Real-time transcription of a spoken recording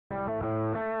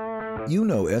You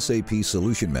know SAP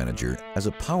Solution Manager as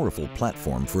a powerful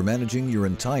platform for managing your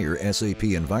entire SAP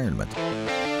environment.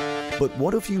 But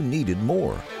what if you needed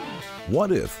more?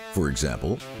 What if, for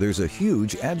example, there's a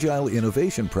huge agile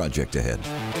innovation project ahead?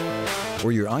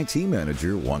 Or your IT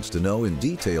manager wants to know in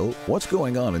detail what's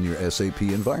going on in your SAP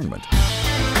environment?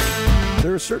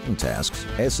 There are certain tasks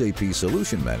SAP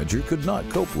Solution Manager could not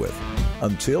cope with,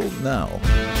 until now.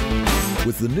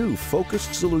 With the new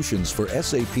focused solutions for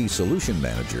SAP Solution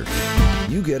Manager,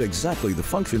 you get exactly the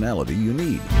functionality you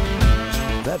need.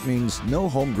 That means no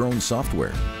homegrown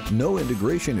software, no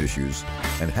integration issues,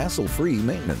 and hassle-free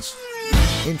maintenance.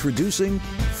 Introducing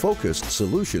Focused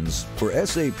Solutions for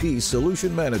SAP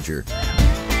Solution Manager.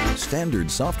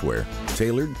 Standard software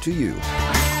tailored to you.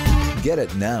 Get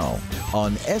it now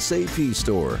on SAP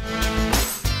Store.